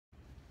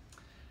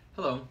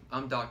Hello,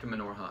 I'm Dr.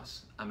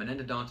 Haas. I'm an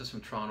endodontist from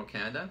Toronto,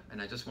 Canada,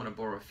 and I just want to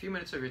borrow a few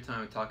minutes of your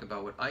time to talk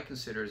about what I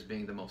consider as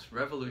being the most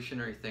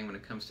revolutionary thing when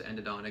it comes to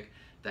endodontic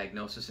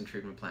diagnosis and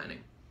treatment planning.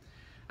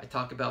 I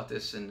talk about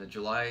this in the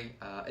July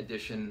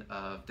edition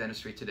of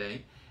Dentistry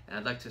Today, and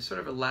I'd like to sort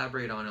of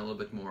elaborate on it a little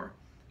bit more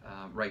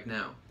right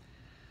now.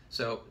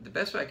 So the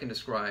best way I can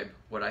describe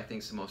what I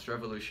think is the most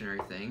revolutionary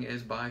thing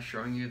is by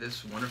showing you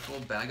this wonderful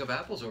bag of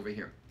apples over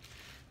here.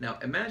 Now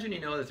imagine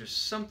you know that there's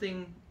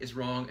something is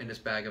wrong in this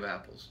bag of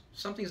apples.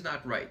 Something's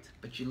not right,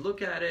 but you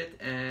look at it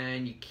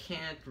and you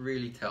can't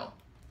really tell.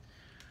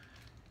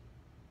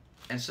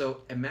 And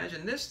so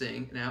imagine this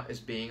thing now as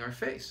being our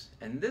face,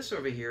 and this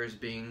over here is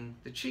being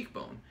the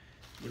cheekbone.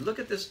 You look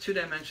at this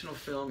two-dimensional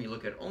film, you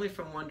look at it only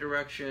from one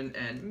direction,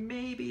 and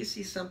maybe you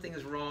see something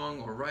is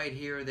wrong or right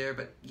here or there,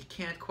 but you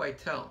can't quite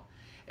tell.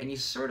 And you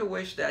sort of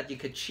wish that you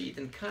could cheat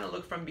and kind of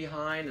look from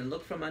behind and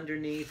look from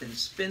underneath and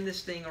spin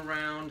this thing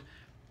around,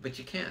 but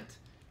you can't.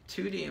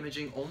 2D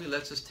imaging only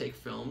lets us take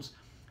films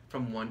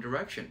from one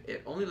direction.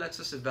 It only lets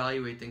us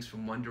evaluate things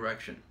from one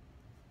direction.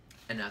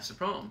 And that's the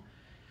problem.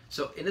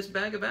 So in this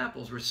bag of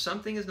apples where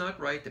something is not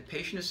right, the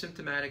patient is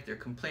symptomatic, they're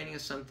complaining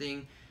of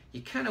something,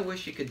 you kind of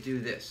wish you could do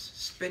this.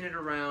 Spin it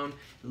around,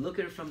 look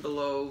at it from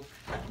below,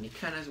 and you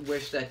kind of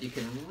wish that you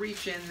can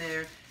reach in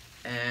there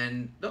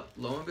and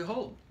lo and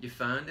behold, you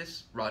found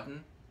this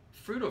rotten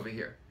fruit over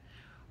here.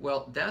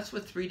 Well, that's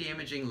what 3D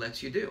imaging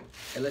lets you do.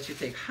 It lets you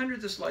take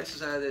hundreds of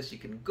slices out of this. You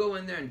can go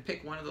in there and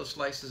pick one of those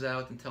slices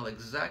out and tell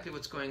exactly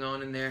what's going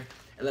on in there.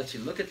 It lets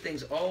you look at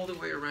things all the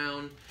way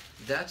around.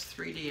 That's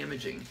 3D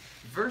imaging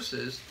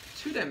versus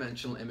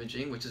two-dimensional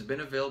imaging, which has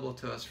been available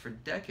to us for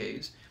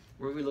decades,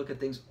 where we look at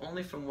things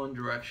only from one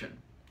direction.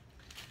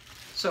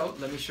 So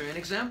let me show you an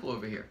example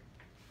over here.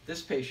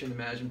 This patient,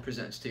 imagine,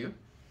 presents to you,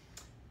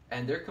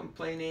 and they're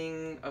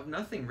complaining of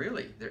nothing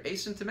really. They're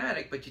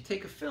asymptomatic, but you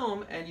take a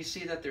film and you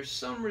see that there's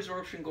some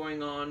resorption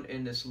going on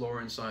in this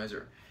lower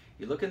incisor.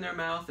 You look in their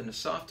mouth and the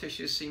soft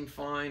tissues seem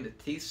fine, the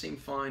teeth seem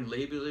fine,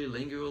 labially,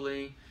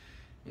 lingually.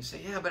 You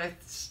say, yeah, but I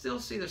still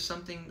see there's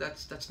something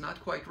that's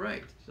not quite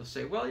right. You'll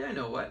say, well, yeah, I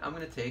know what, I'm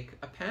gonna take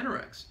a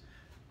Panorex.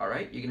 All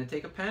right, you're gonna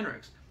take a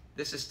Panorex.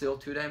 This is still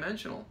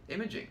two-dimensional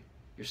imaging.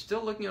 You're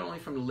still looking at only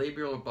from the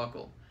labial or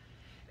buccal.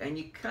 And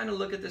you kind of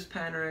look at this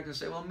Panorex and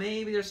say, well,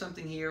 maybe there's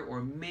something here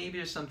or maybe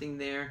there's something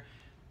there,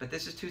 but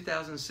this is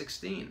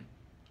 2016.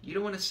 You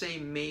don't want to say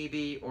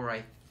maybe or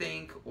I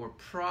think or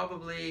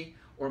probably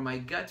or my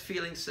gut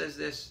feeling says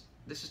this.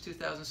 This is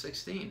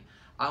 2016.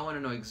 I want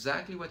to know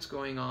exactly what's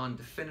going on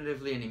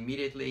definitively and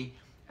immediately,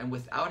 and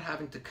without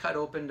having to cut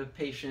open the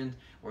patient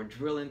or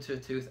drill into a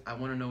tooth. I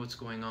want to know what's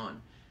going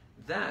on.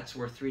 That's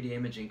where 3D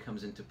imaging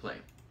comes into play.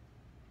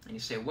 And you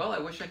say, well, I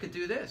wish I could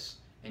do this.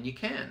 And you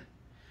can.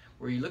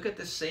 Where you look at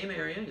the same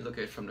area, you look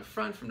at it from the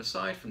front, from the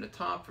side, from the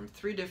top, from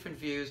 3 different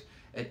views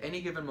at any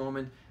given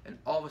moment, and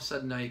all of a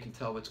sudden now you can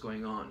tell what's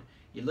going on.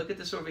 You look at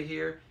this over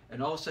here,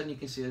 and all of a sudden you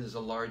can see there's a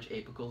large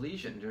apical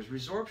lesion. There's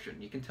resorption.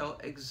 You can tell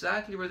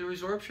exactly where the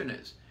resorption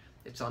is.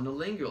 It's on the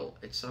lingual,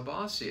 it's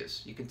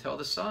subosseous. You can tell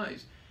the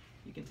size.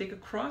 You can take a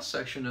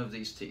cross-section of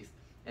these teeth,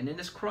 and in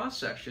this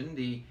cross-section,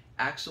 the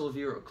axial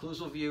view or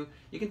occlusal view,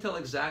 you can tell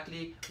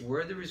exactly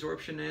where the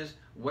resorption is,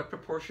 what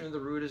proportion of the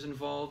root is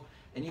involved,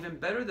 and even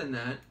better than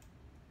that,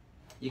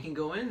 you can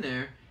go in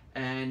there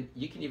and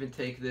you can even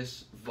take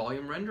this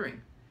volume rendering.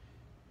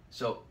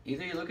 So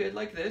either you look at it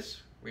like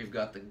this, where you've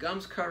got the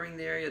gums covering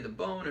the area, the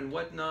bone and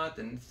whatnot,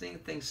 and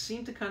things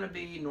seem to kind of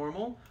be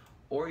normal,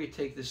 or you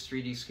take this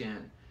 3D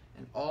scan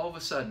and all of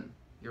a sudden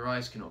your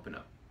eyes can open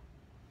up.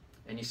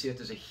 And you see that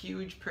there's a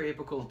huge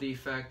periapical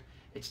defect.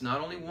 It's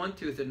not only one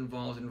tooth it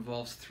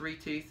involves 3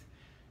 teeth.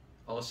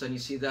 All of a sudden you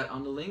see that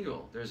on the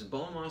lingual. There's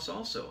bone loss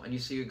also, and you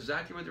see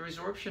exactly where the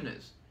resorption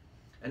is.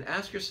 And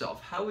ask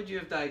yourself, how would you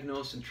have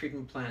diagnosed and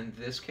treatment planned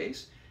this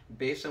case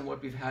based on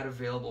what we've had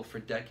available for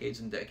decades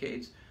and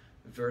decades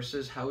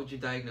versus how would you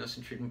diagnose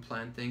and treatment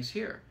plan things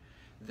here?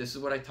 This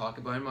is what I talk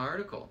about in my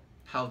article,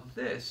 how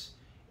this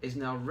is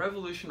now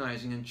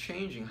revolutionizing and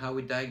changing how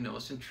we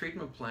diagnose and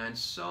treatment plan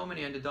so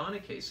many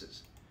endodontic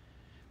cases.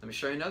 Let me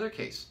show you another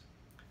case.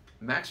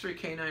 Maxillary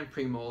canine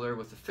premolar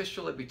with a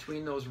fistula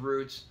between those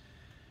roots,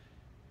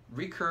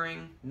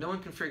 recurring, no one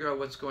can figure out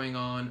what's going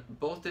on,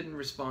 both didn't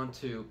respond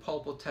to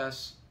pulpal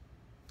tests.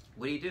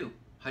 What do?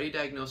 How do you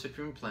diagnose a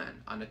treatment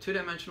plan? On a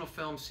 2-dimensional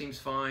film, seems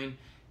fine.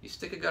 You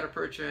stick a gutta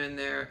percha in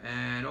there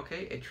and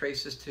okay, it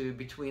traces to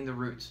between the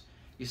roots.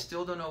 You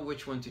still don't know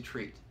which one to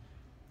treat.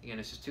 Again,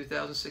 this is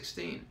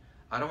 2016.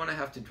 I don't want to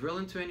have to drill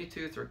into any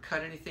tooth or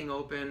cut anything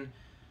open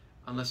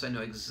unless I know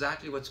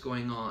exactly what's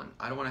going on.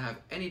 I don't want to have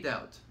any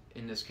doubt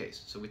in this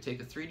case. So we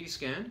take a 3D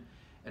scan,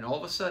 and all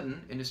of a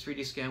sudden, in this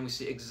 3D scan, we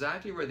see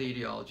exactly where the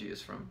etiology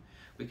is from.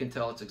 We can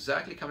tell it's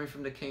exactly coming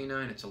from the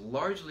canine. It's a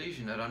large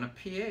lesion that on a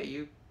PA,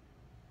 you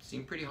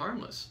seem pretty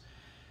harmless.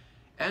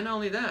 And not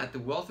only that, the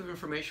wealth of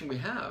information we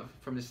have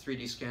from this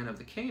 3D scan of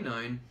the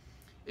canine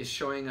is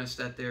showing us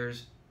that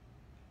there's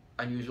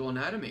unusual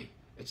anatomy.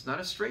 It's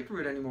not a straight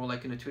root anymore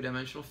like in a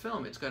 2-dimensional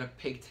film. It's got a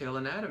pigtail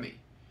anatomy.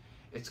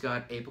 It's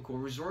got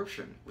apical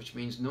resorption, which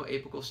means no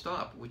apical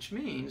stop, which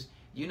means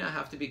you now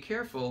have to be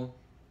careful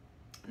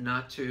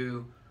not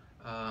to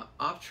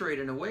obturate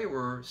in a way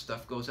where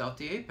stuff goes out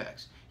the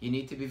apex. You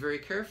need to be very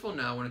careful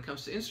now when it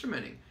comes to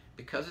instrumenting.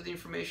 Because of the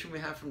information we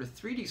have from the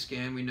 3D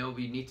scan, we know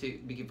we need to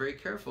be very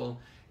careful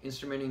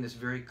instrumenting this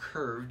very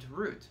curved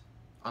root,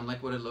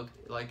 unlike what it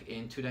looked like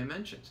in 2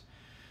 dimensions.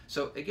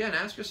 So again,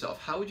 ask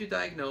yourself, how would you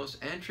diagnose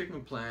and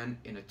treatment plan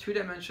in a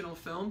 2-dimensional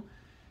film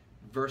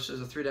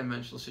versus a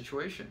 3-dimensional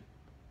situation?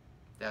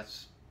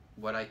 That's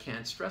what I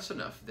can't stress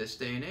enough this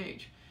day and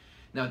age.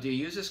 Now, do you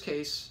use this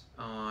case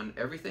on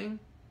everything?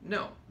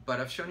 No, but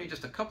I've shown you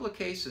just a couple of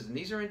cases, and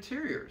these are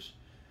interiors.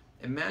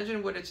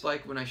 Imagine what it's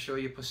like when I show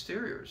you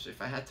posteriors,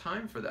 if I had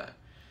time for that.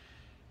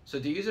 So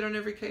do you use it on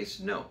every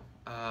case? No.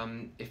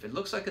 If it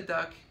looks like a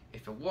duck,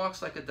 if it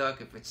walks like a duck,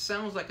 if it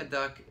sounds like a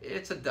duck,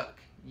 it's a duck.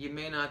 You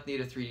may not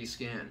need a 3D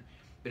scan.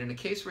 But in a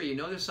case where you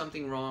know there's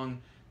something wrong,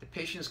 the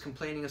patient is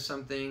complaining of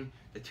something,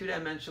 the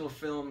 2-dimensional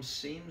film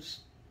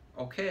seems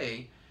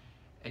okay,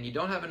 and you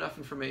don't have enough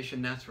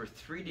information, that's where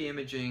 3D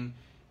imaging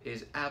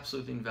is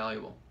absolutely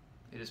invaluable.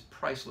 It is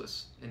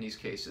priceless in these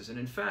cases. And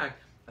in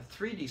fact, a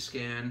 3D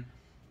scan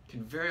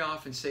can very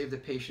often save the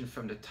patient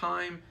from the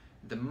time,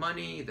 the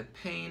money, the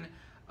pain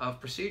of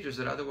procedures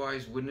that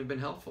otherwise wouldn't have been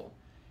helpful.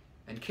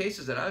 And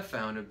cases that I've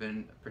found have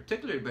been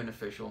particularly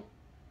beneficial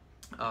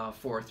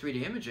for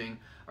 3D imaging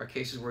are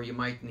cases where you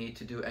might need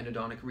to do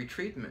endodontic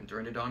retreatment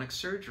or endodontic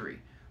surgery,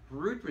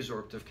 root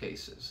resorptive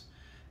cases,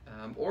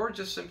 or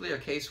just simply a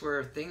case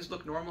where things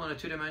look normal on a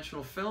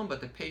 2-dimensional film but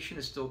the patient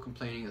is still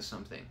complaining of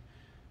something.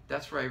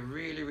 That's where I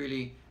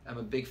really am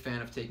a big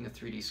fan of taking a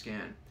 3D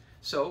scan.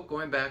 So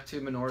going back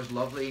to Minora's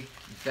lovely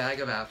bag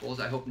of apples,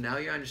 I hope now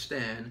you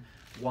understand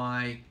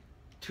why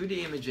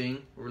 2D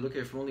imaging, where we're looking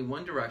at it from only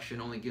one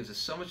direction, only gives us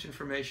so much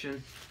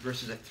information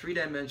versus a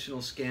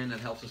 3-dimensional scan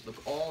that helps us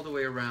look all the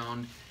way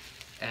around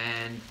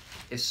and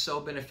is so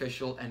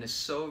beneficial and is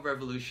so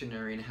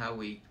revolutionary in how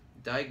we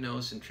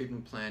diagnose and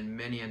treatment plan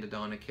many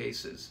endodontic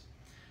cases.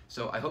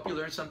 So I hope you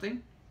learned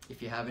something.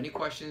 If you have any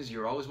questions,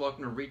 you're always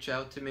welcome to reach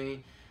out to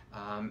me,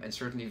 and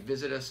certainly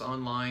visit us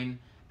online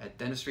at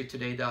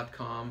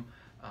dentistrytoday.com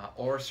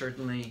or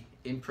certainly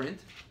in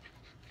print.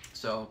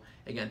 So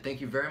again,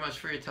 thank you very much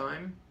for your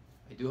time.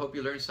 I do hope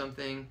you learned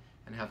something,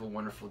 and have a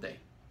wonderful day.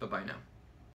 Bye-bye now.